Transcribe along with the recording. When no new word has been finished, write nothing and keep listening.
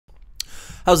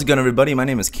How's it going, everybody? My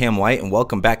name is Cam White, and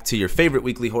welcome back to your favorite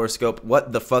weekly horoscope.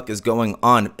 What the fuck is going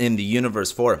on in the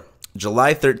universe for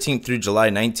July 13th through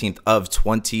July 19th of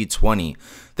 2020?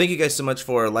 Thank you guys so much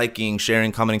for liking,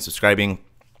 sharing, commenting, subscribing.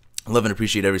 I love and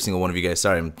appreciate every single one of you guys.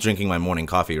 Sorry, I'm drinking my morning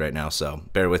coffee right now, so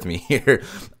bear with me here.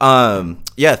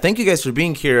 Yeah, thank you guys for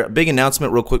being here. A big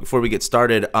announcement real quick before we get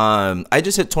started. I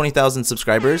just hit 20,000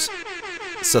 subscribers.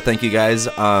 So thank you guys.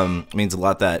 It means a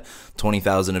lot that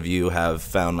 20,000 of you have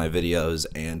found my videos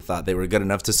and thought they were good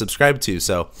enough to subscribe to.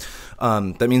 So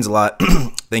that means a lot.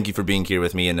 Thank you for being here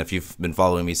with me. And if you've been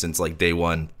following me since like day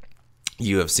one,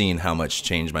 you have seen how much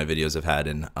change my videos have had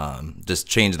and just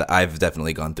change that I've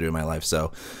definitely gone through in my life.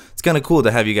 So it's kind of cool to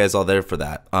have you guys all there for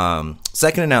that.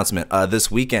 Second announcement,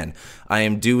 this weekend, I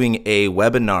am doing a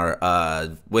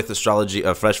webinar with astrology,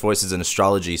 Fresh Voices in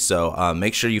Astrology. So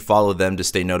make sure you follow them to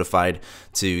stay notified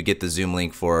to get the Zoom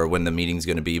link for when the meeting's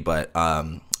going to be. But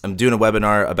I'm doing a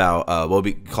webinar about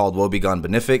called Woebegone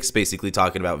Benefics, basically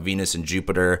talking about Venus and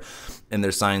Jupiter and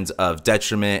their signs of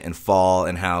detriment and fall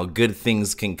and how good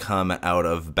things can come out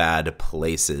of bad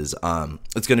places.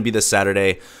 It's going to be this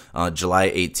Saturday, July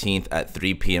 18th at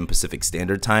 3 p.m. Pacific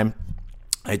Standard Time.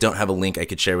 I don't have a link I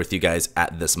could share with you guys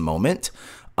at this moment.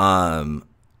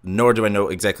 Nor do I know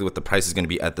exactly what the price is going to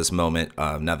be at this moment,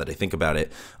 now that I think about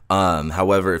it.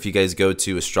 However, if you guys go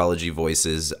to Astrology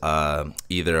Voices,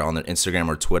 either on their Instagram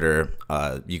or Twitter,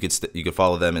 you could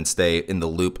follow them and stay in the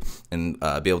loop and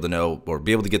be able to know or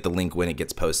be able to get the link when it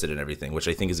gets posted and everything, which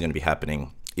I think is going to be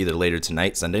happening either later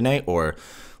tonight, Sunday night, or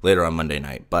later on Monday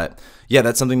night. But yeah,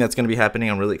 that's something that's going to be happening.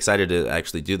 I'm really excited to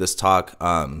actually do this talk.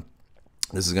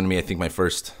 This is going to be, I think, my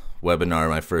first webinar,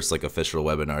 my first like official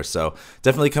webinar, so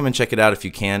definitely come and check it out if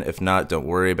you can. If not, don't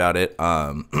worry about it.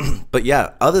 But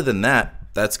yeah, other than that,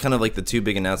 that's kind of like the two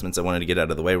big announcements I wanted to get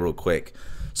out of the way real quick.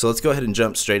 So let's go ahead and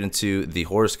jump straight into the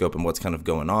horoscope and what's kind of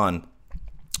going on.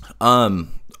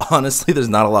 Honestly, there's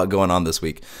not a lot going on this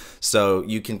week, so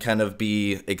you can kind of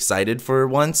be excited for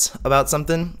once about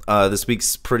something. This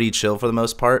week's pretty chill for the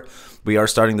most part. We are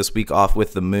starting this week off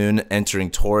with the moon entering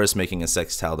Taurus, making a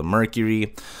sextile to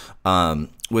Mercury,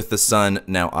 with the sun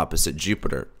now opposite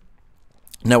Jupiter.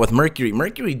 Now with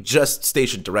Mercury just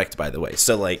stationed direct, by the way.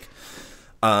 So like,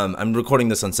 I'm recording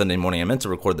this on Sunday morning. I meant to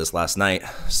record this last night.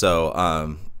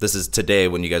 So this is today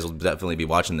when you guys will definitely be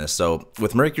watching this. So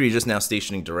with Mercury just now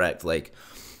stationing direct, like,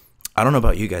 I don't know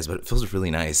about you guys, but it feels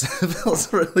really nice. It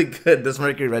feels really good. This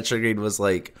Mercury retrograde was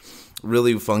like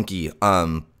really funky.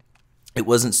 It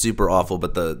wasn't super awful,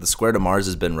 but the square to Mars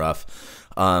has been rough.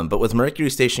 But with Mercury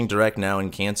stationing direct now in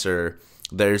Cancer,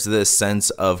 there's this sense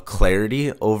of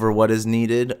clarity over what is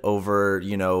needed, over,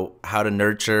 you know, how to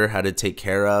nurture, how to take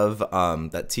care of,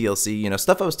 that TLC, you know,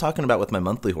 stuff I was talking about with my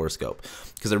monthly horoscope,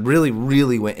 because I really,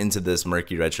 really went into this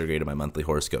Mercury retrograde in my monthly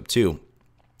horoscope too.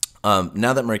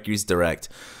 Now that Mercury's direct,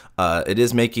 it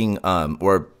is making,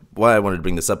 or why I wanted to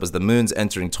bring this up is the moon's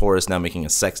entering Taurus, now making a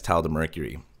sextile to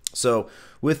Mercury. So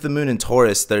with the moon in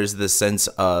Taurus, there's this sense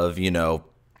of, you know,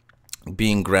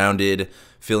 being grounded,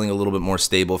 feeling a little bit more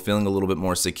stable, feeling a little bit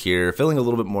more secure, feeling a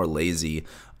little bit more lazy.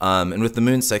 And with the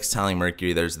moon sextiling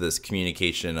Mercury, there's this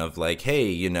communication of like, hey,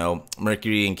 you know,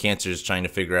 Mercury in Cancer is trying to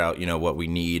figure out, you know, what we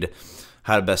need,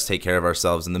 how to best take care of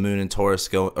ourselves. And the moon in Taurus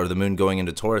the moon going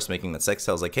into Taurus, making that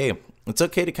sextile is like, hey, it's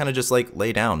okay to kind of just like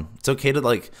lay down. It's okay to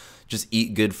like just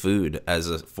eat good food as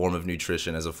a form of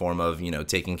nutrition, as a form of, you know,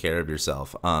 taking care of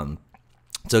yourself.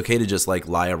 It's okay to just like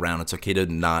lie around. It's okay to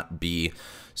not be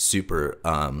super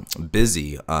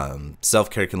busy.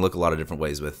 Self-care can look a lot of different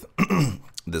ways with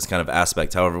this kind of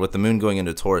aspect. However, with the moon going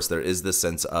into Taurus, there is this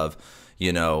sense of,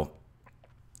 you know,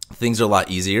 things are a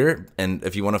lot easier. And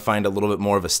if you want to find a little bit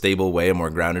more of a stable way, a more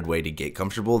grounded way to get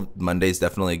comfortable, Monday's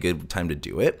definitely a good time to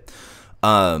do it.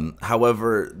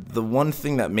 However, the one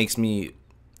thing that makes me,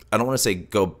 I don't want to say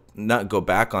not go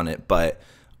back on it, but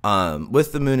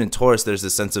with the moon in Taurus, there's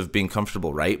this sense of being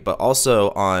comfortable, right? But also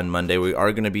on Monday, we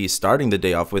are going to be starting the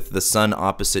day off with the sun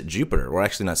opposite Jupiter. We're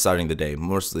actually not starting the day,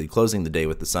 mostly closing the day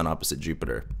with the sun opposite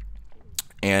Jupiter.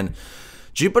 And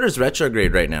Jupiter's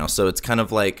retrograde right now, so it's kind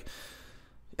of like,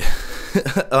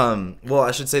 well,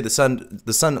 I should say the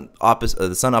sun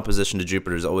opposition to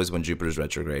Jupiter is always when Jupiter's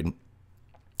retrograde.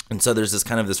 And so there's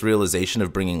this realization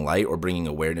of bringing light or bringing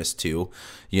awareness to,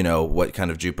 you know, what kind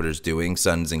of Jupiter's doing.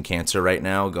 Sun's in Cancer right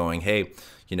now, going, hey,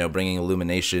 you know, bringing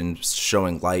illumination,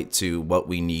 showing light to what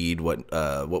we need,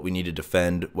 what we need to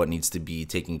defend, what needs to be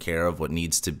taken care of, what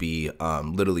needs to be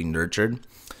literally nurtured.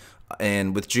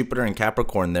 And with Jupiter and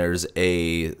Capricorn, there's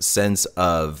a sense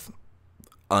of,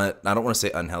 I don't want to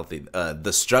say unhealthy.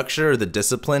 The structure, the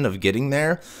discipline of getting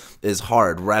there is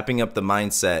hard. Wrapping up the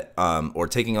mindset, or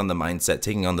taking on the mindset,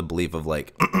 taking on the belief of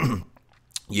like,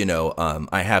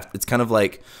 it's kind of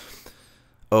like,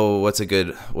 oh, what's a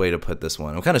good way to put this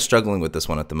one? I'm kind of struggling with this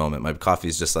one at the moment. My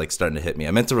coffee's just like starting to hit me.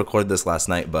 I meant to record this last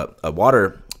night, but a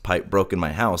water pipe broke in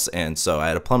my house, and so I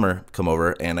had a plumber come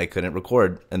over and I couldn't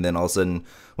record. And then all of a sudden,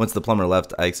 once the plumber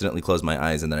left, I accidentally closed my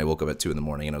eyes, and then I woke up at 2 in the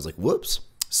morning and I was like, whoops.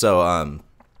 So I'm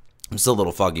still a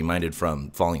little foggy minded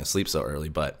from falling asleep so early,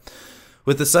 but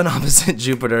with the sun opposite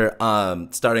Jupiter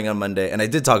starting on Monday, and I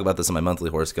did talk about this in my monthly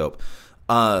horoscope,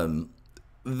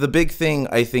 the big thing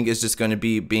I think is just going to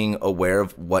be being aware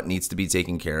of what needs to be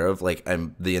taken care of. Like,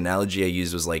 the analogy I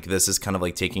used was like, this is kind of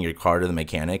like taking your car to the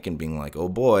mechanic and being like, oh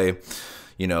boy,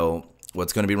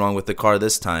 what's going to be wrong with the car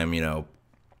this time?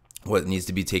 What needs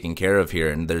to be taken care of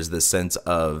here? And there's this sense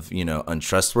of,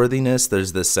 untrustworthiness.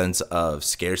 There's this sense of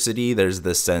scarcity. There's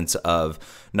this sense of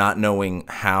not knowing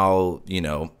how,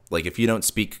 like if you don't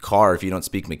speak car, if you don't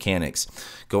speak mechanics,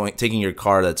 taking your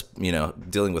car that's,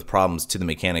 dealing with problems to the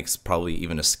mechanics, probably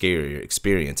even a scarier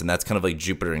experience. And that's kind of like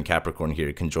Jupiter and Capricorn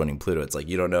here conjoining Pluto. It's like,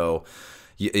 you don't know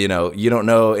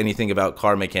anything about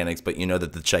car mechanics, but you know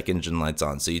that the check engine light's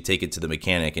on. So you take it to the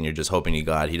mechanic and you're just hoping to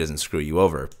God he doesn't screw you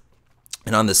over.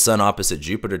 And on the sun opposite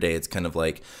Jupiter day, it's kind of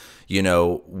like,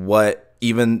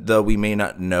 even though we may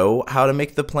not know how to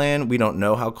make the plan, we don't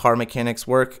know how car mechanics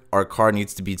work, our car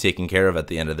needs to be taken care of at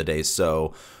the end of the day.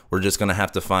 So we're just going to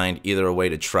have to find either a way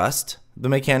to trust the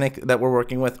mechanic that we're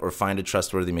working with, or find a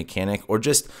trustworthy mechanic, or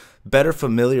just better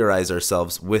familiarize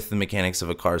ourselves with the mechanics of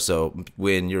a car. So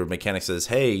when your mechanic says,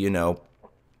 hey,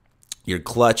 your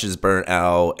clutch is burnt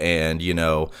out, and,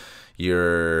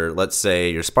 let's say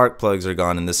your spark plugs are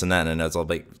gone and this and that, and I know it's all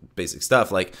basic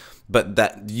stuff, but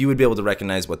that you would be able to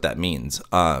recognize what that means.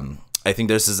 I think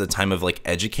this is a time of like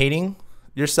educating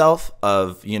yourself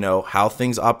of, how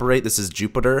things operate. This is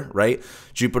Jupiter, right?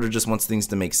 Jupiter just wants things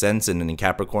to make sense. And in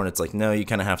Capricorn, it's like, no, you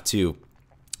kind of have to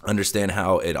understand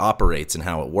how it operates and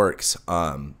how it works.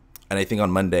 And I think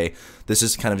on Monday, this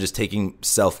is kind of just taking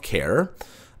self-care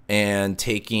and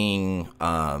taking,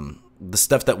 the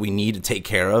stuff that we need to take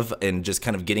care of, and just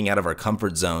kind of getting out of our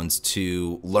comfort zones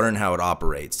to learn how it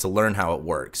operates, to learn how it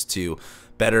works, to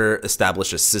better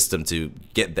establish a system to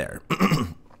get there.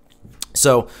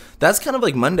 So that's kind of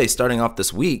like Monday starting off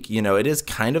this week. It is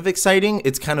kind of exciting.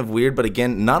 It's kind of weird, but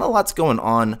again, not a lot's going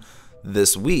on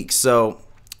this week. So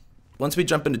once we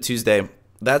jump into Tuesday,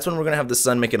 that's when we're going to have the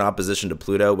sun make an opposition to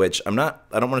Pluto, which I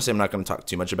don't want to say I'm not going to talk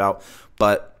too much about,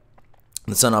 but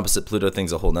the sun opposite Pluto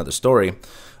thing's a whole nother story.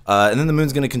 And then the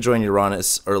moon's going to conjoin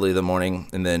Uranus early in the morning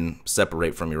and then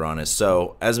separate from Uranus.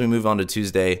 So as we move on to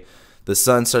Tuesday, the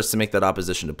sun starts to make that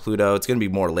opposition to Pluto. It's going to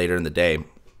be more later in the day.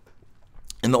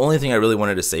 And the only thing I really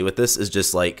wanted to say with this is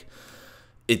just like,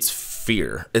 it's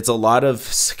fear. It's a lot of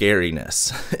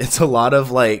scariness. It's a lot of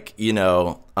like,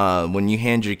 when you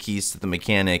hand your keys to the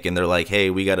mechanic and they're like, hey,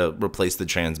 we got to replace the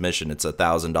transmission. It's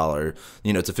 $1,000,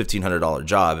 it's a $1,500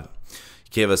 job.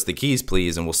 Give us the keys,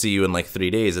 please, and we'll see you in like 3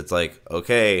 days. It's like,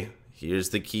 okay, here's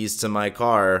the keys to my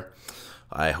car.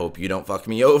 I hope you don't fuck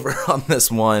me over on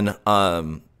this one.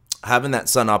 Having that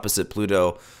sun opposite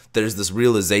Pluto, there's this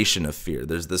realization of fear.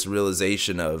 There's this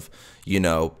realization of,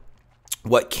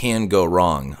 what can go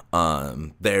wrong.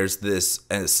 There's this,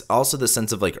 and also the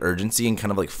sense of like urgency and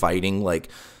kind of like fighting, like,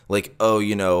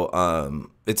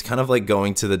 it's kind of like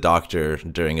going to the doctor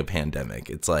during a pandemic.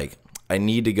 It's like, I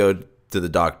need to go to the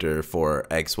doctor for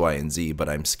X, Y, and Z, but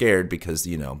I'm scared because,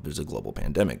 there's a global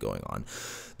pandemic going on.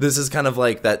 This is kind of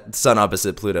like that sun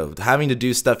opposite Pluto, having to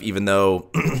do stuff even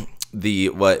though the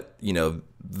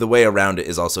way around it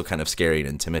is also kind of scary and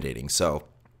intimidating. So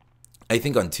I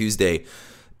think on Tuesday,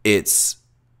 it's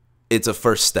a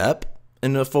first step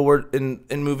in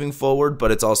moving forward,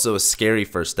 but it's also a scary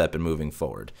first step in moving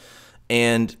forward.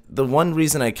 And the one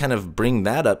reason I kind of bring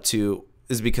that up too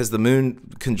is because the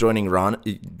moon conjoining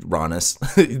Uranus,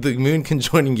 the moon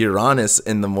conjoining Uranus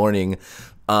in the morning,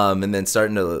 and then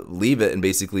starting to leave it and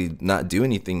basically not do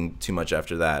anything too much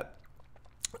after that.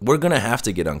 We're going to have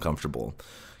to get uncomfortable.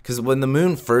 Because when the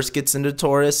moon first gets into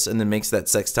Taurus and then makes that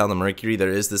sextile to Mercury, there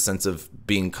is this sense of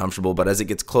being comfortable. But as it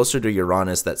gets closer to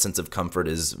Uranus, that sense of comfort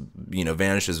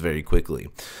vanishes very quickly.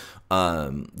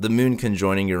 The moon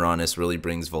conjoining Uranus really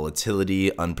brings volatility,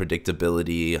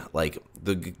 unpredictability.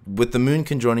 With the moon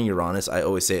conjoining Uranus, I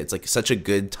always say it's like such a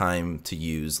good time to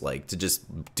use, to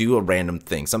just do a random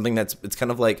thing. Something it's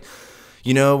kind of like,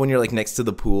 when you're like next to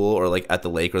the pool or like at the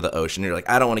lake or the ocean, you're like,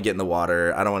 I don't want to get in the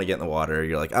water. I don't want to get in the water.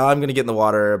 You're like, oh, I'm going to get in the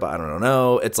water, but I don't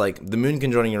know. It's like the moon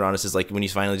conjoining Uranus is like when you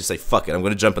finally just say, fuck it, I'm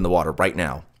going to jump in the water right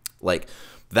now. Like,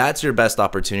 that's your best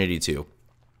opportunity to.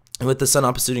 And with the sun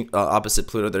opposite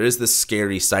Pluto, there is this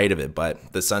scary side of it,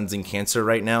 but the sun's in Cancer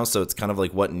right now, so it's kind of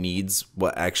like what do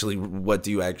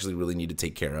you actually really need to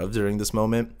take care of during this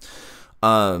moment?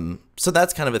 So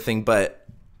that's kind of a thing. But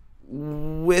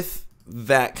with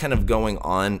that kind of going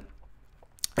on,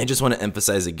 I just want to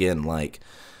emphasize again, like,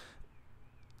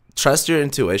 trust your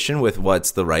intuition with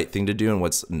what's the right thing to do and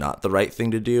what's not the right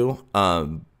thing to do.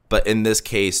 But in this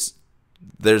case,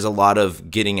 there's a lot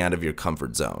of getting out of your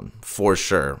comfort zone for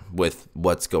sure with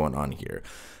what's going on here.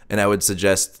 And I would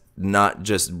suggest not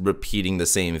just repeating the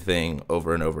same thing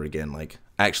over and over again, like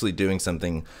actually doing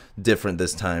something different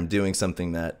this time, doing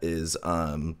something that is,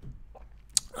 how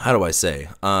do I say?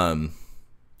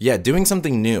 Doing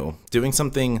something new, doing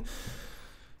something,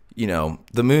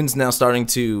 the moon's now starting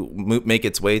to make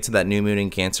its way to that new moon in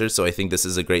Cancer. So I think this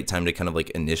is a great time to kind of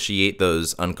like initiate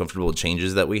those uncomfortable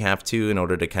changes that we have to in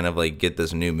order to kind of like get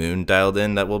this new moon dialed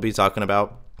in that we'll be talking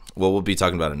about. Well, we'll be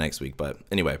talking about it next week. But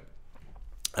anyway,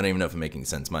 I don't even know if I'm making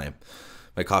sense. My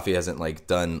coffee hasn't like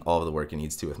done all of the work it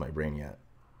needs to with my brain yet.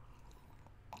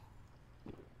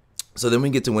 So then we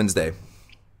get to Wednesday.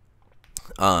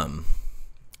 And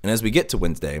as we get to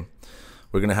Wednesday,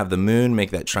 we're going to have the moon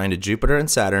make that trine to Jupiter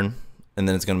and Saturn, and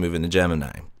then it's going to move into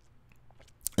Gemini.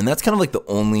 And that's kind of like the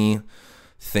only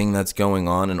thing that's going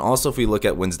on. And also if we look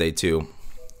at Wednesday too,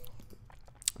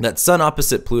 that sun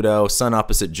opposite Pluto, sun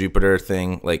opposite Jupiter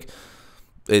thing, like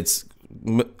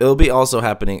it'll be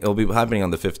happening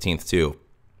on the 15th too.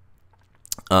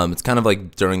 It's kind of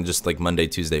like during just like Monday,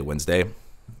 Tuesday, Wednesday.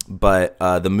 But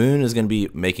the moon is going to be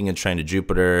making a trine to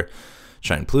Jupiter,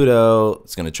 trine Pluto,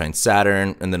 it's going to trine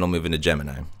Saturn, and then it'll move into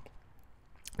Gemini.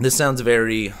 This sounds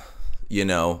very,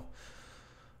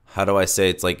 how do I say?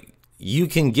 It's like you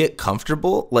can get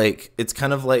comfortable. Like it's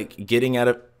kind of like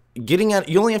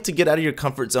you only have to get out of your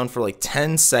comfort zone for like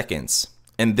 10 seconds,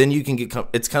 and then you can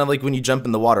it's kind of like when you jump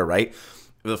in the water, right?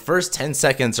 The first 10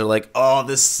 seconds are like, oh,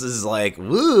 this is like,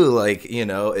 woo, like,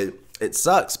 it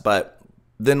sucks. But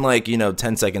then like,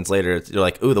 10 seconds later, you're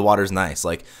like, ooh, the water's nice.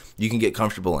 Like you can get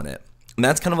comfortable in it. And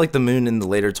that's kind of like the moon in the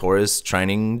later Taurus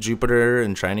trining Jupiter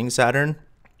and trining Saturn.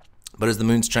 But as the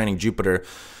moon's trining Jupiter,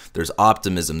 there's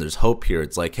optimism, there's hope here.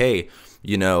 It's like, hey,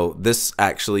 this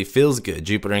actually feels good.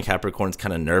 Jupiter in Capricorn's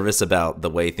kind of nervous about the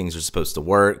way things are supposed to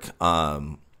work,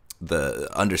 the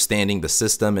understanding the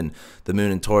system, and the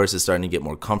moon in Taurus is starting to get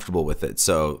more comfortable with it.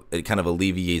 So it kind of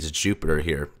alleviates Jupiter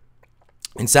here.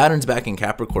 And Saturn's back in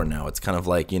Capricorn now. It's kind of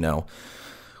like,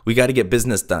 we got to get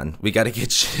business done. We got to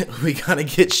get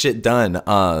shit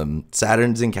done.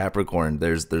 Saturn's in Capricorn.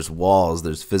 There's walls,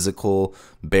 there's physical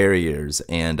barriers,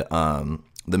 and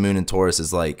the moon in Taurus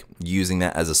is like using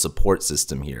that as a support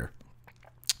system here.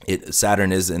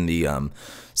 Saturn is in the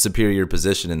superior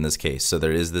position in this case. So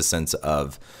there is this sense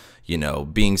of,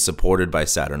 being supported by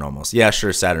Saturn almost. Yeah,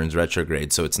 sure, Saturn's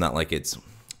retrograde, so it's not like it's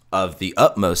of the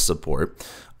utmost support.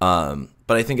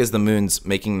 But I think as the moon's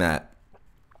making that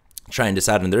trine to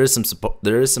Saturn, there is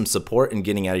some support in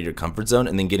getting out of your comfort zone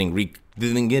and then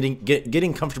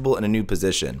getting comfortable in a new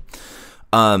position.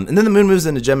 And then the moon moves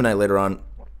into Gemini later on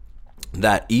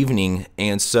that evening,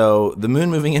 and so the moon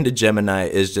moving into Gemini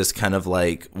is just kind of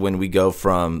like when we go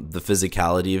from the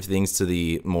physicality of things to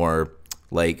the more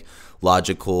like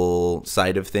logical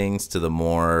side of things to the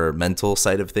more mental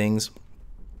side of things.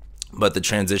 But the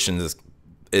transition is,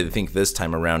 I think this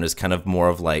time around, is kind of more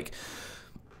of like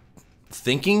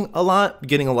thinking a lot,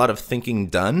 getting a lot of thinking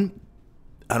done.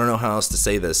 I don't know how else to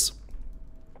say this.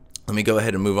 Let me go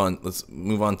ahead and move on. Let's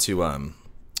move on to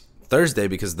Thursday,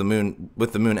 because the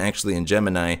moon actually in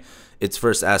Gemini, its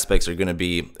first aspects are going to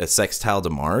be a sextile to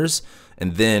Mars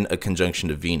and then a conjunction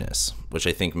to Venus, which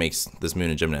I think makes this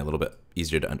moon in Gemini a little bit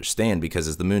easier to understand, because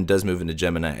as the moon does move into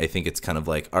Gemini, I think it's kind of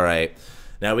like, all right,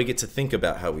 now we get to think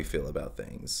about how we feel about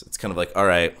things. It's kind of like, all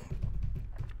right,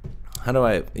 I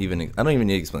don't even need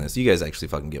to explain this. You guys actually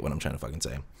fucking get what I'm trying to fucking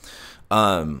say.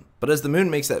 But as the moon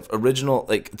makes that original,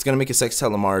 like, it's going to make a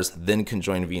sextile to Mars, then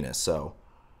conjoin Venus. So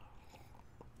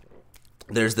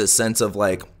there's this sense of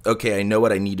like, okay, I know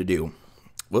what I need to do.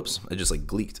 Whoops, I just like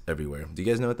gleeked everywhere. Do you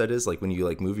guys know what that is? Like when you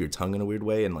like move your tongue in a weird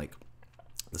way and like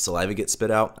the saliva gets spit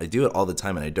out. I do it all the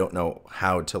time and I don't know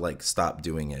how to like stop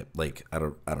doing it. Like I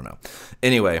don't know.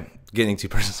 Anyway, getting too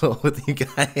personal with you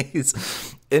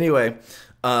guys. Anyway,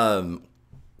 the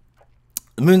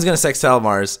moon's gonna sextile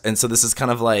Mars, and so this is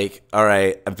kind of like, all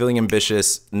right, I'm feeling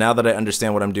ambitious now that I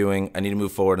understand what I'm doing. I need to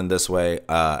move forward in this way.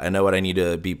 I know what I need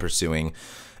to be pursuing.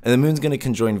 And the moon's going to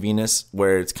conjoin Venus,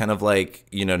 where it's kind of like,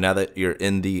 you know, now that you're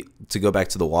to go back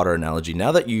to the water analogy,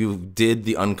 now that you did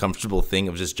the uncomfortable thing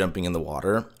of just jumping in the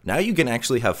water, now you can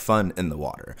actually have fun in the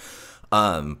water.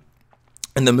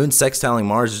 And the moon sextiling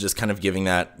Mars is just kind of giving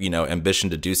that, ambition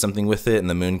to do something with it. And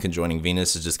the moon conjoining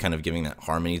Venus is just kind of giving that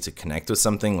harmony to connect with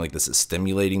something. Like, this is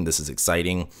stimulating. This is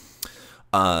exciting.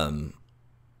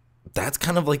 That's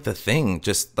kind of like the thing.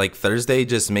 Just like Thursday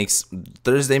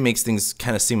makes things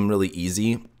kind of seem really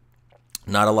easy.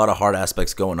 Not a lot of hard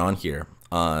aspects going on here.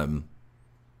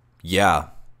 Yeah,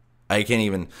 I can't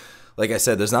even, like I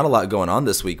said, there's not a lot going on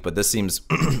this week, but this seems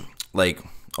like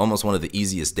almost one of the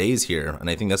easiest days here. And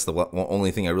I think that's the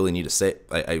only thing I really need to say.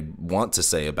 I want to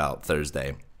say about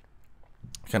Thursday.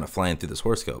 Kind of flying through this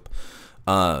horoscope.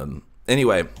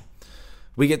 Anyway,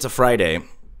 we get to Friday,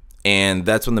 and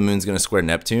that's when the moon's going to square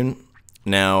Neptune.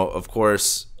 Now, of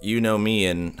course, you know me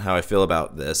and how I feel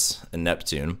about this and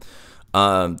Neptune.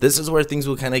 This is where things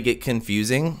will kind of get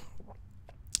confusing.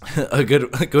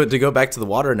 To go back to the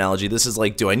water analogy, this is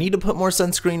like, do I need to put more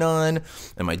sunscreen on?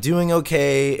 Am I doing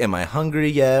okay? Am I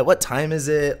hungry yet? What time is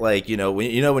it? Like,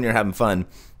 when you're having fun,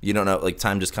 you don't know, like,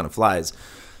 time just kind of flies.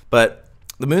 But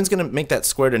the moon's going to make that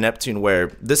square to Neptune,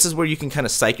 where this is where you can kind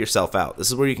of psych yourself out. This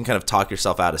is where you can kind of talk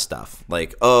yourself out of stuff.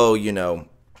 Like, oh,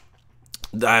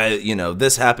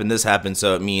 this happened,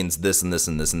 so it means this and this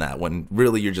and this and that, when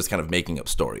really you're just kind of making up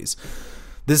stories.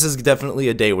 This is definitely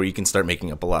a day where you can start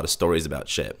making up a lot of stories about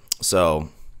shit. So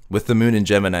with the moon in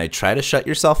Gemini, try to shut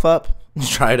yourself up. Or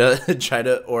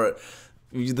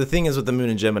the thing is, with the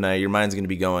moon in Gemini, your mind's going to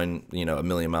be going, a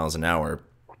million miles an hour.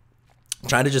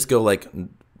 Try to just go like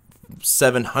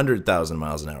 700,000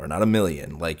 miles an hour, not a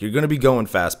million. Like, you're going to be going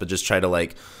fast, but just try to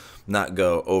like not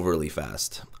go overly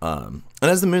fast. And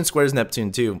as the moon squares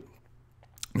Neptune too,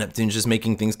 Neptune's just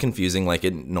making things confusing like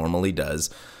it normally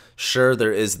does. Sure,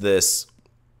 there is this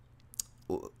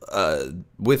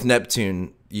with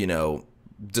Neptune,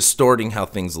 distorting how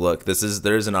things look.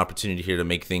 There's an opportunity here to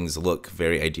make things look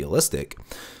very idealistic,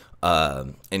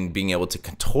 and being able to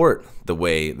contort the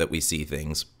way that we see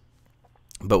things.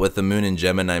 But with the moon in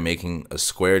Gemini making a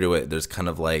square to it, there's kind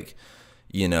of like,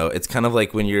 it's kind of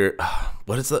like when you're,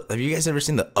 have you guys ever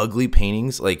seen the ugly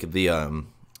paintings? Like the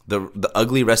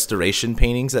ugly restoration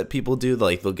paintings that people do?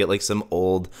 Like, they'll get like some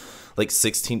old, like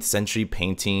 16th century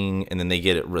painting, and then they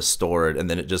get it restored, and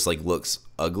then it just like looks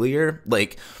uglier.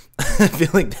 Like, I feel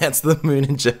like that's the moon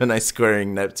in Gemini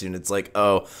squaring Neptune. It's like,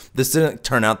 oh, this didn't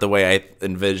turn out the way I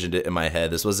envisioned it in my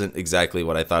head. This wasn't exactly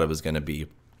what I thought it was going to be.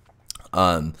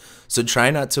 So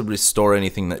try not to restore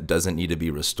anything that doesn't need to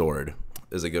be restored,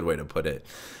 is a good way to put it,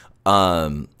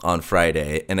 on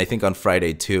Friday. And I think on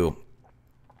Friday too,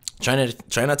 try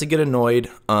not to get annoyed.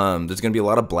 There's going to be a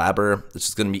lot of blabber. It's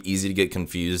just going to be easy to get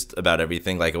confused about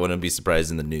everything. Like, I wouldn't be surprised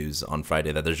in the news on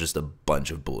Friday that there's just a bunch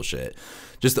of bullshit.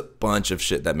 Just a bunch of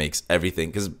shit that makes everything,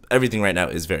 because everything right now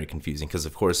is very confusing. Because,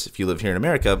 of course, if you live here in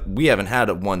America, we haven't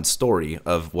had one story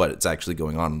of what's actually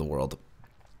going on in the world.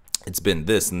 It's been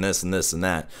this and this and this and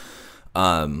that.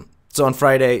 So on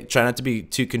Friday, try not to be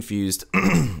too confused.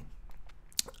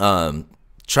 Try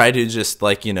to just,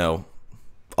 like,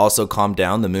 also calm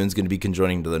down. The moon's going to be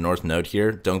conjoining to the North Node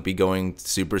here. Don't be going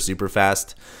super, super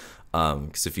fast.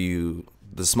 Because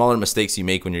the smaller mistakes you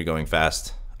make when you're going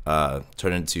fast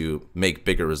turn into make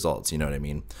bigger results. You know what I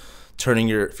mean?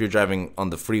 If you're driving on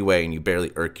the freeway and you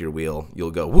barely irk your wheel, you'll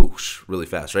go whoosh really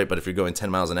fast, right? But if you're going 10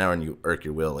 miles an hour and you irk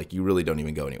your wheel, like, you really don't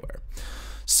even go anywhere.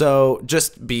 So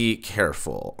just be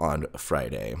careful on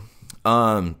Friday.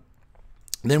 Then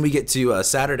we get to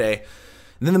Saturday.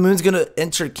 And then the moon's going to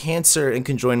enter Cancer and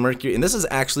conjoin Mercury. And this is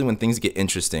actually when things get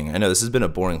interesting. I know this has been a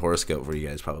boring horoscope for you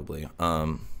guys probably.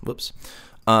 Whoops.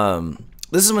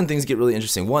 This is when things get really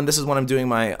interesting. One, this is when I'm doing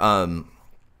my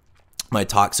my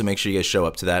talk, so make sure you guys show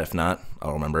up to that. If not,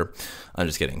 I'll remember. I'm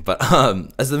just kidding. But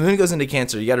as the moon goes into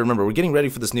Cancer, you got to remember, we're getting ready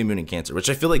for this new moon in Cancer, which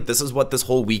I feel like this is what this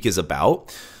whole week is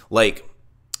about. Like,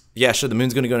 yeah, sure, the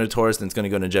moon's going to go into Taurus, and it's going to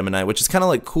go into Gemini, which is kind of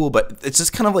like cool, but it's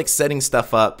just kind of like setting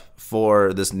stuff up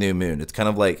for this new moon. It's kind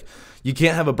of like, you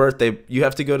can't have a birthday. You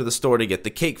have to go to the store to get the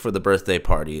cake for the birthday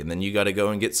party, and then you got to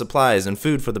go and get supplies and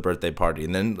food for the birthday party.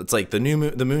 And then it's like the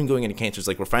moon going into Cancer is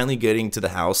like, we're finally getting to the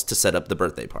house to set up the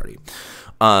birthday party.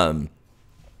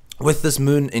 With this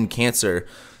moon in Cancer,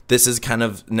 this is kind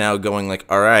of now going like,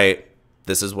 all right,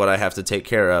 this is what I have to take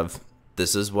care of.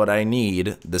 This is what I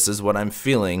need. This is what I'm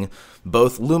feeling.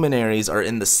 Both luminaries are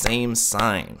in the same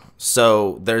sign.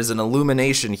 So there's an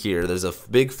illumination here. There's a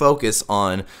big focus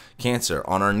on Cancer,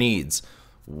 on our needs.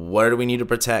 What do we need to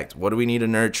protect? What do we need to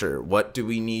nurture? What do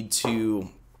we need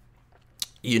to,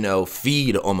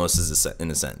 feed, almost in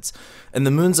a sense? And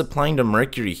the moon's applying to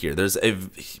Mercury here. There's a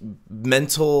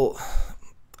mental,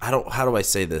 how do I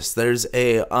say this? There's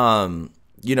a,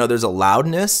 there's a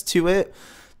loudness to it.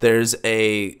 there's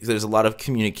a lot of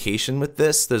communication with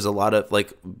this. There's a lot of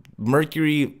like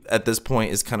Mercury at this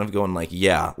point is kind of going like,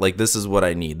 yeah, like this is what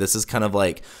I need. This is kind of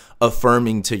like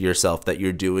affirming to yourself that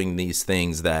you're doing these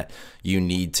things that you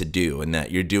need to do, and that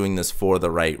you're doing this for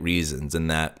the right reasons, and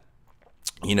that,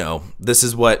 you know, this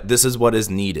is what is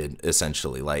needed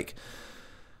essentially. Like,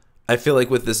 I feel like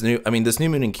with this new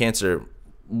moon in Cancer,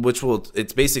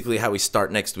 it's basically how we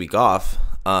start next week off,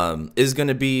 is going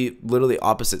to be literally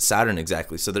opposite Saturn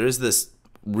exactly. So there is this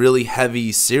really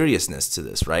heavy seriousness to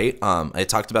this, right? I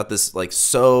talked about this like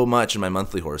so much in my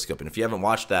monthly horoscope, and if you haven't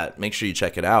watched that, make sure you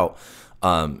check it out.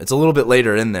 It's a little bit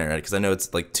later in there because I know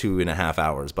it's like 2.5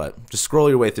 hours, but just scroll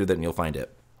your way through that and you'll find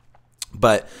it.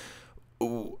 But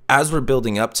as we're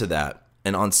building up to that,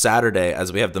 and on Saturday,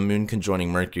 as we have the moon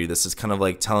conjoining Mercury, this is kind of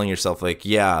like telling yourself like,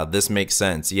 yeah, this makes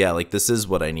sense. Yeah, like this is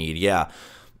what I need. Yeah.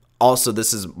 Also,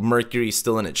 this is Mercury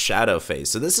still in its shadow phase.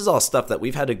 So this is all stuff that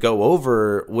we've had to go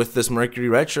over with this Mercury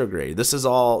retrograde. This is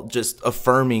all just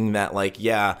affirming that like,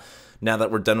 yeah, now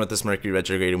that we're done with this Mercury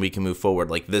retrograde and we can move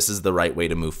forward, like this is the right way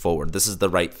to move forward. This is the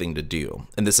right thing to do.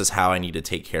 And this is how I need to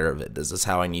take care of it. This is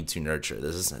how I need to nurture.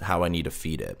 This is how I need to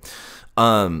feed it.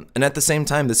 And at the same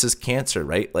time, this is Cancer,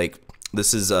 right? Like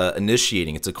this is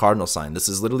initiating. It's a cardinal sign. This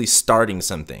is literally starting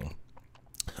something.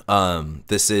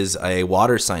 This is a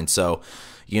water sign. So,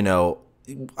 you know,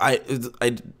 I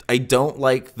don't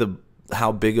like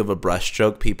how big of a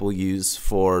brushstroke people use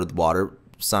for water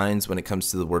signs when it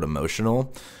comes to the word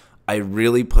emotional. I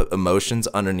really put emotions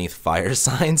underneath fire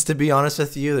signs, to be honest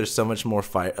with you. There's so much more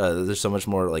fire. There's so much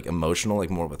more like emotional, like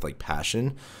more with like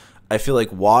passion. I feel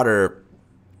like water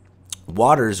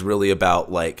is really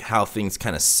about like how things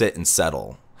kind of sit and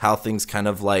settle, how things kind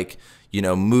of like, you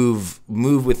know, move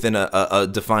within a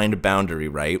defined boundary,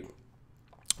 right?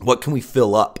 What can we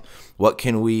fill up? What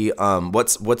can we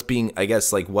what's being, I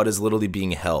guess, like what is literally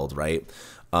being held, right?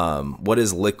 What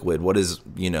is liquid? What is,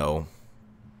 you know,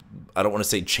 I don't want to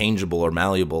say changeable or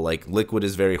malleable. Like liquid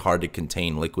is very hard to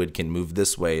contain. Liquid can move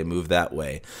this way and move that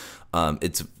way.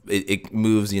 It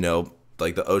moves, you know,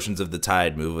 like the oceans of the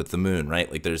tide move with the moon,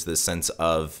 right? Like there's this sense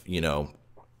of, you know,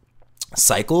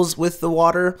 cycles with the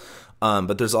water,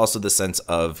 but there's also the sense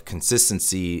of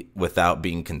consistency without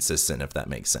being consistent, if that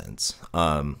makes sense.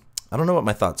 I don't know what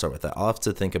my thoughts are with that. I'll have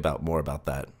to think about more about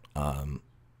that.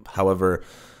 However,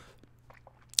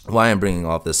 why I'm bringing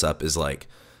all of this up is like,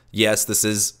 yes,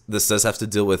 this does have to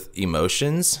deal with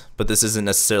emotions, but this isn't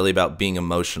necessarily about being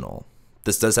emotional.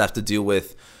 This does have to do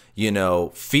with, you know,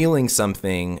 feeling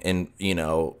something and, you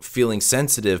know, feeling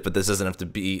sensitive, but this doesn't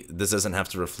have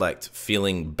to reflect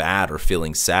feeling bad or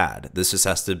feeling sad. This just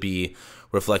has to be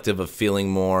reflective of feeling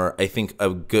more. I think a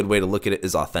good way to look at it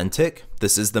is authentic.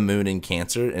 This is the moon in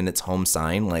Cancer and its home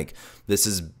sign. Like this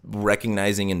is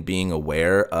recognizing and being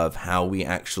aware of how we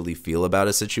actually feel about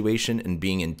a situation and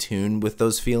being in tune with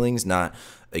those feelings, not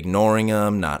ignoring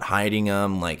them, not hiding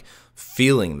them, like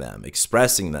feeling them,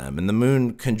 expressing them. And the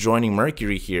moon conjoining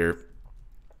Mercury here,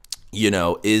 you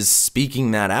know, is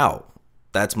speaking that out.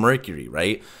 That's Mercury,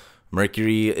 right?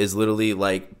 Mercury is literally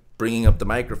like bringing up the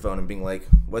microphone and being like,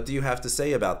 what do you have to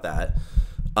say about that?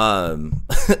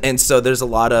 And so there's a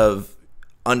lot of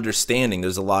understanding.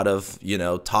 There's a lot of, you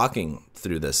know, talking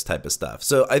through this type of stuff.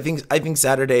 So I think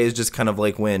Saturday is just kind of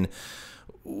like when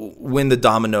the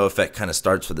domino effect kind of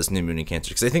starts for this new moon in Cancer.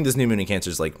 Because I think this new moon in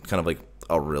Cancer is like kind of like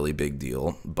a really big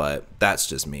deal, but that's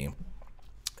just me.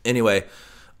 Anyway,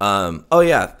 oh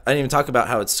yeah, I didn't even talk about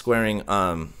how it's squaring.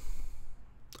 Oh,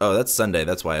 that's Sunday.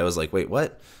 That's why I was like, wait,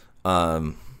 what?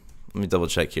 Let me double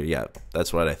check here. Yeah,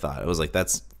 that's what I thought. I was like,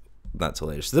 that's not till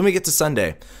later. So then we get to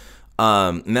Sunday,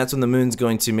 and that's when the moon's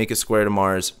going to make a square to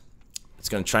Mars. It's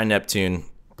going to try Neptune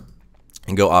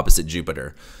and go opposite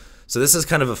Jupiter. So this is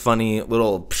kind of a funny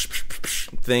little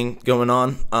thing going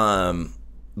on.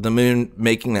 The moon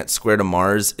making that square to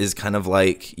Mars is kind of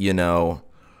like, you know,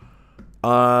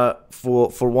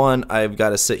 for one, I've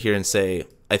got to sit here and say,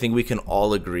 I think we can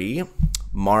all agree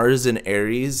Mars in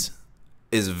Aries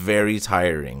is very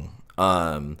tiring.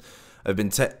 I've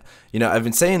been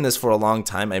saying this for a long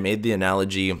time. I made the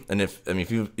analogy, and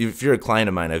if you're a client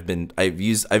of mine, I think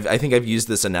I've used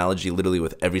this analogy literally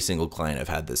with every single client I've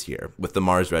had this year with the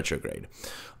Mars retrograde.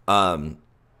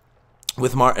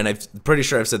 With Mars, and I'm pretty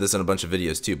sure I've said this in a bunch of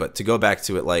videos too, but to go back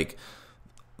to it, like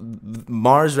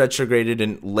Mars retrograded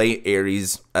in late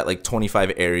Aries at like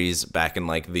 25 Aries back in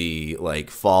like the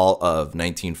fall of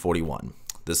 1941.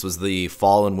 This was the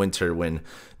fall and winter when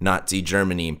Nazi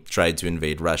Germany tried to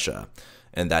invade Russia,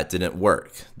 and that didn't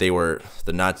work. The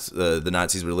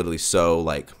Nazis were literally so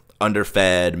like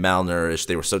underfed, malnourished.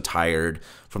 They were so tired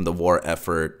from the war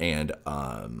effort, and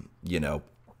you know,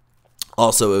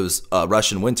 Also, it was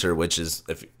Russian winter, which is,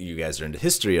 if you guys are into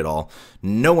history at all,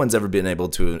 no one's ever been able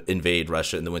to invade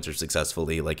Russia in the winter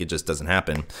successfully. Like, it just doesn't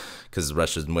happen because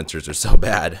Russian winters are so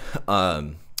bad.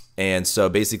 And so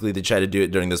basically they tried to do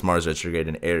it during this Mars retrograde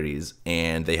in Aries,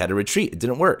 and they had to retreat. It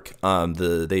didn't work.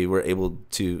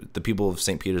 The people of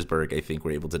St. Petersburg, I think, were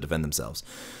able to defend themselves.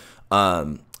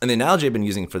 And the analogy I've been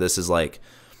using for this is like,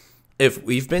 if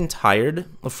we've been tired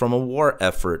from a war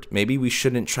effort, maybe we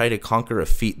shouldn't try to conquer a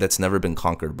feat that's never been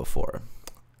conquered before.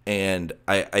 And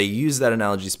I use that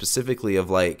analogy specifically of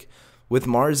like, with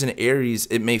Mars and Aries,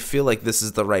 it may feel like this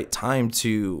is the right time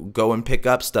to go and pick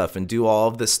up stuff and do all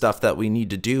of this stuff that we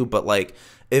need to do. But like,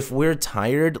 if we're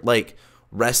tired, like,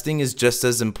 resting is just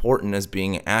as important as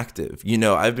being active. You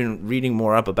know, I've been reading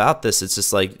more up about this. It's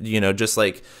just like, you know, just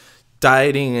like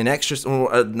dieting and exercise,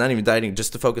 or not even dieting,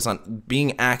 just to focus on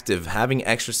being active. Having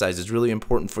exercise is really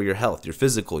important for your health, your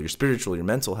physical, your spiritual, your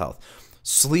mental health.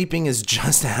 Sleeping is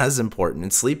just as important,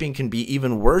 and sleeping can be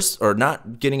even worse, or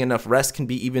not getting enough rest can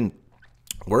be even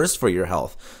worse for your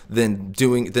health than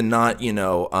not, you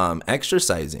know,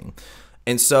 exercising.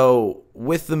 And so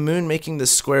with the moon making this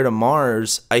square to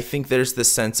Mars, I think there's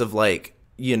this sense of like,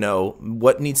 you know,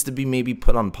 what needs to be maybe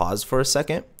put on pause for a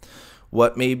second.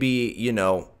 What maybe, you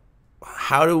know,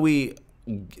 how do we,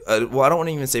 well, I don't want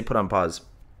to even say put on pause.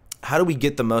 How do we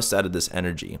get the most out of this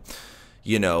energy?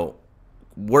 You know,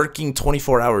 working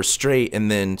 24 hours straight and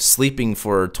then sleeping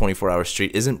for 24 hours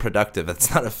straight isn't productive.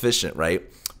 That's not efficient, right?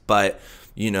 But,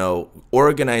 you know,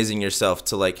 organizing yourself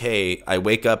to like, hey, I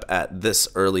wake up at this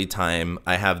early time,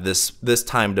 I have this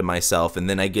time to myself, and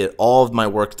then I get all of my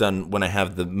work done when I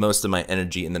have the most of my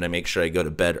energy, and then I make sure I go to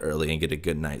bed early and get a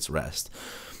good night's rest.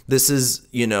 This is,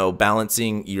 you know,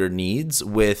 balancing your needs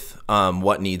with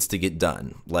what needs to get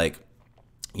done. Like,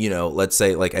 you know, let's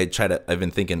say like I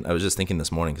was just thinking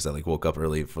this morning because I like woke up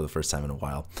early for the first time in a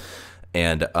while.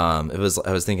 And I was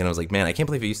like, man, I can't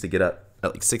believe I used to get up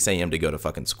at like 6 a.m. to go to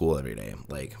fucking school every day.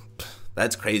 Like,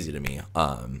 that's crazy to me.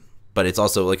 But it's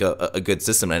also like a good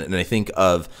system. And I think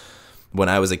of when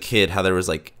I was a kid, how there was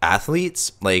like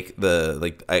athletes, like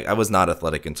I was not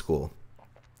athletic in school,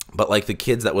 but like the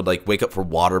kids that would like wake up for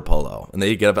water polo, and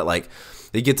they get up at like,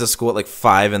 they get to school at like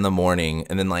 5 a.m.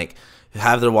 and then like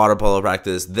have their water polo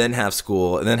practice, then have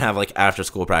school, and then have like after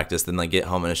school practice, then like get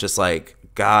home. And it's just like,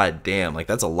 God damn, like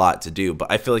that's a lot to do.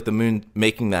 But I feel like the moon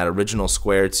making that original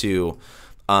square to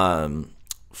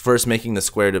first making the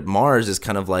square to Mars is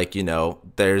kind of like, you know,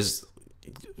 there's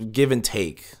give and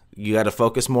take. You got to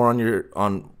focus more on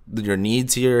your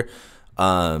needs here.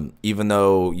 Even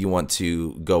though you want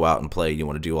to go out and play, you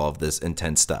want to do all of this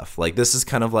intense stuff. Like, this is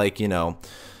kind of like, you know,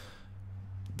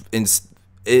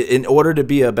 in order to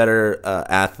be a better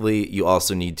athlete, you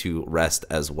also need to rest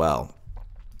as well.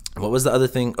 What was the other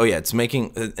thing? Oh yeah, it's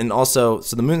making, and also,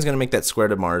 so the moon's going to make that square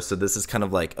to Mars. So this is kind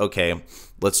of like, okay,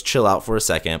 let's chill out for a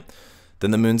second.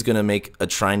 Then the moon's going to make a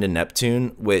trine to Neptune,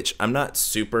 which I'm not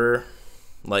super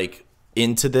like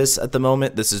into this at the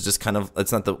moment. This is just kind of,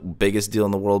 it's not the biggest deal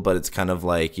in the world, but it's kind of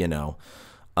like, you know,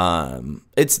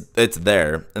 it's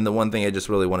there. And the one thing I just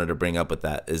really wanted to bring up with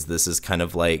that is this is kind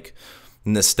of like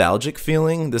nostalgic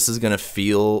feeling. This is going to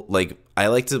feel like, I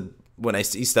like to, when I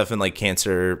see stuff in like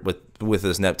Cancer with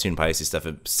this Neptune Pisces stuff,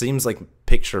 it seems like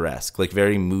picturesque, like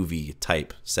very movie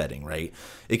type setting, right?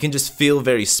 It can just feel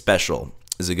very special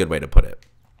is a good way to put it.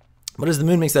 But as the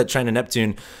moon makes that trine to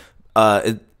Neptune,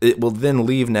 it will then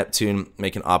leave Neptune,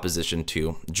 make an opposition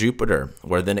to Jupiter,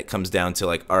 where then it comes down to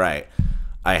like, all right,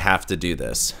 I have to do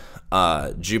this.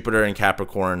 Jupiter and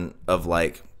Capricorn of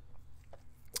like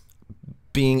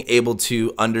being able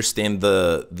to understand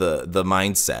the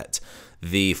mindset,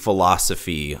 the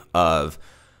philosophy of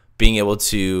being able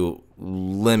to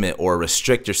limit or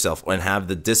restrict yourself and have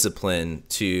the discipline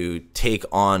to take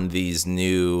on these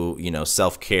new, you know,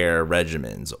 self-care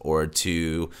regimens, or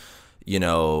to, you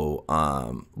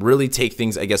know, really take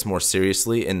things, I guess, more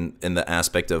seriously in the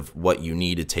aspect of what you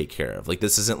need to take care of. Like,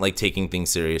 this isn't like taking things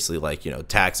seriously, like, you know,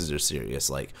 taxes are serious.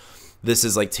 Like, this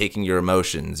is like taking your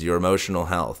emotions, your emotional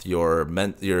health, your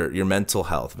mental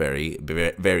health very,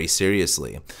 very, very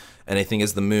seriously. And I think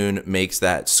as the moon makes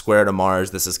that square to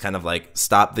Mars, this is kind of like,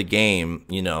 stop the game,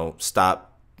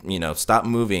 stop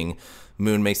moving.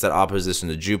 Moon makes that opposition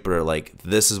to Jupiter. Like,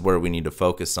 this is where we need to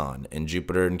focus on. And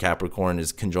Jupiter in Capricorn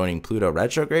is conjoining Pluto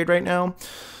retrograde right now.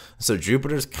 So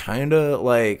Jupiter's kind of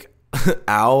like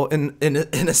out in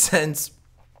a sense.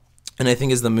 And I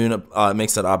think as the moon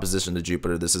makes that opposition to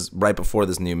Jupiter, this is right before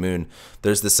this new moon,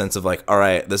 there's this sense of like, all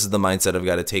right, this is the mindset I've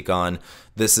got to take on.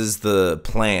 This is the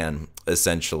plan,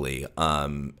 essentially.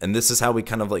 And this is how we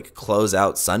kind of like close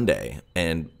out Sunday.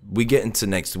 And we get into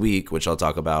next week, which I'll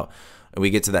talk about and we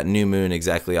get to that new moon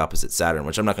exactly opposite Saturn,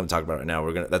 which I'm not going to talk about right now.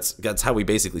 That's how we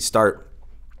basically start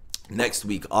next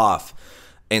week off.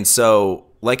 And so,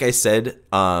 like I said,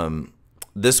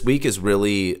 this week is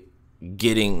really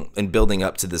getting and building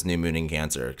up to this new moon in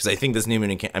Cancer, because I think this new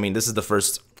moon this is the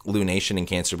first lunation in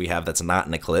Cancer we have that's not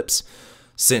an eclipse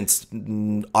since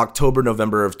October,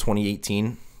 November of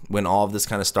 2018, when all of this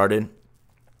kind of started.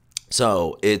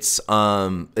 So it's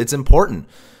important,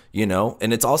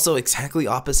 and it's also exactly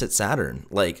opposite Saturn.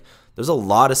 Like, there's a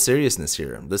lot of seriousness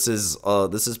here. This is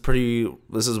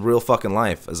real fucking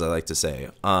life, as I like to say.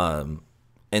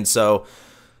 And so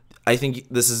I think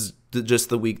this is just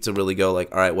the week to really go like,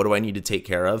 all right, what do I need to take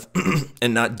care of?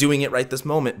 And not doing it right this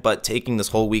moment, but taking this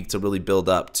whole week to really build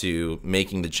up to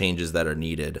making the changes that are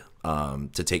needed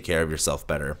to take care of yourself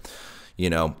better.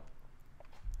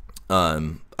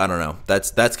 I don't know.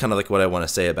 That's kind of like what I want to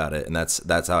say about it, and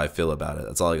that's how I feel about it.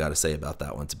 That's all I got to say about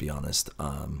that one, to be honest.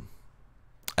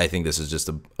 I think this is just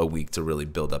a week to really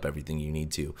build up everything you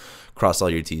need to cross all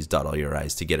your T's, dot all your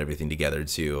I's, to get everything together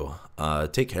to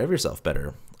take care of yourself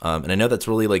better. And I know that's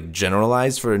really like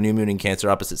generalized for a new moon in Cancer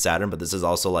opposite Saturn, but this is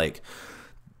also like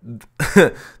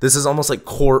this is almost like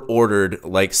court ordered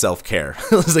like self-care.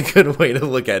 It's a good way to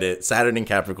look at it. Saturn in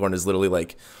Capricorn is literally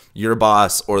like your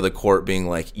boss or the court being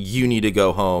like, you need to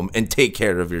go home and take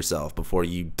care of yourself before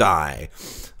you die.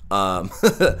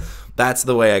 That's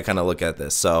the way I kind of look at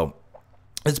this. So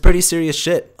it's pretty serious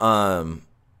shit.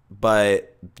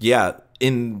 But yeah,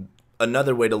 in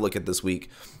another way to look at this week,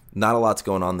 not a lot's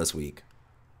going on this week.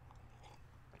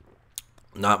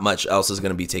 Not much else is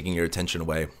going to be taking your attention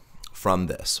away from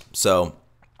this. So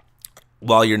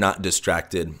while you're not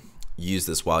distracted, use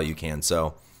this while you can.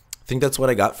 So I think that's what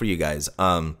I got for you guys.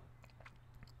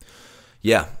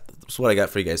 Yeah, that's what I got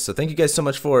for you guys. So thank you guys so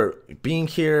much for being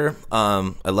here.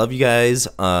 I love you guys.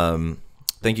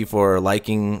 Thank you for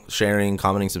liking, sharing,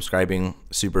 commenting, subscribing.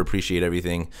 Super appreciate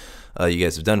everything you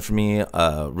guys have done for me.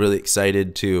 Really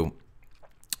excited to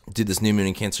do this new moon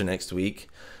in Cancer next week.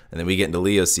 And then we get into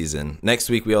Leo season. Next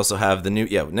week we also have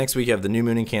next week you have the new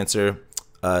moon in Cancer.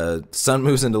 Sun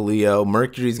moves into Leo.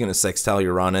 Mercury's going to sextile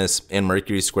Uranus, and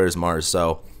Mercury squares Mars.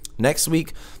 So next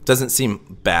week doesn't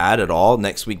seem bad at all.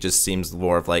 Next week just seems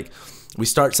more of like we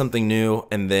start something new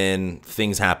and then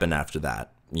things happen after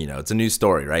that. It's a new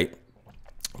story, right?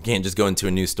 You can't just go into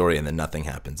a new story and then nothing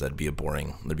happens. That'd be a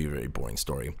very boring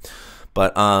story.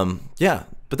 But yeah,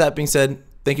 but that being said,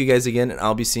 thank you guys again, and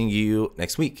I'll be seeing you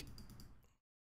next week.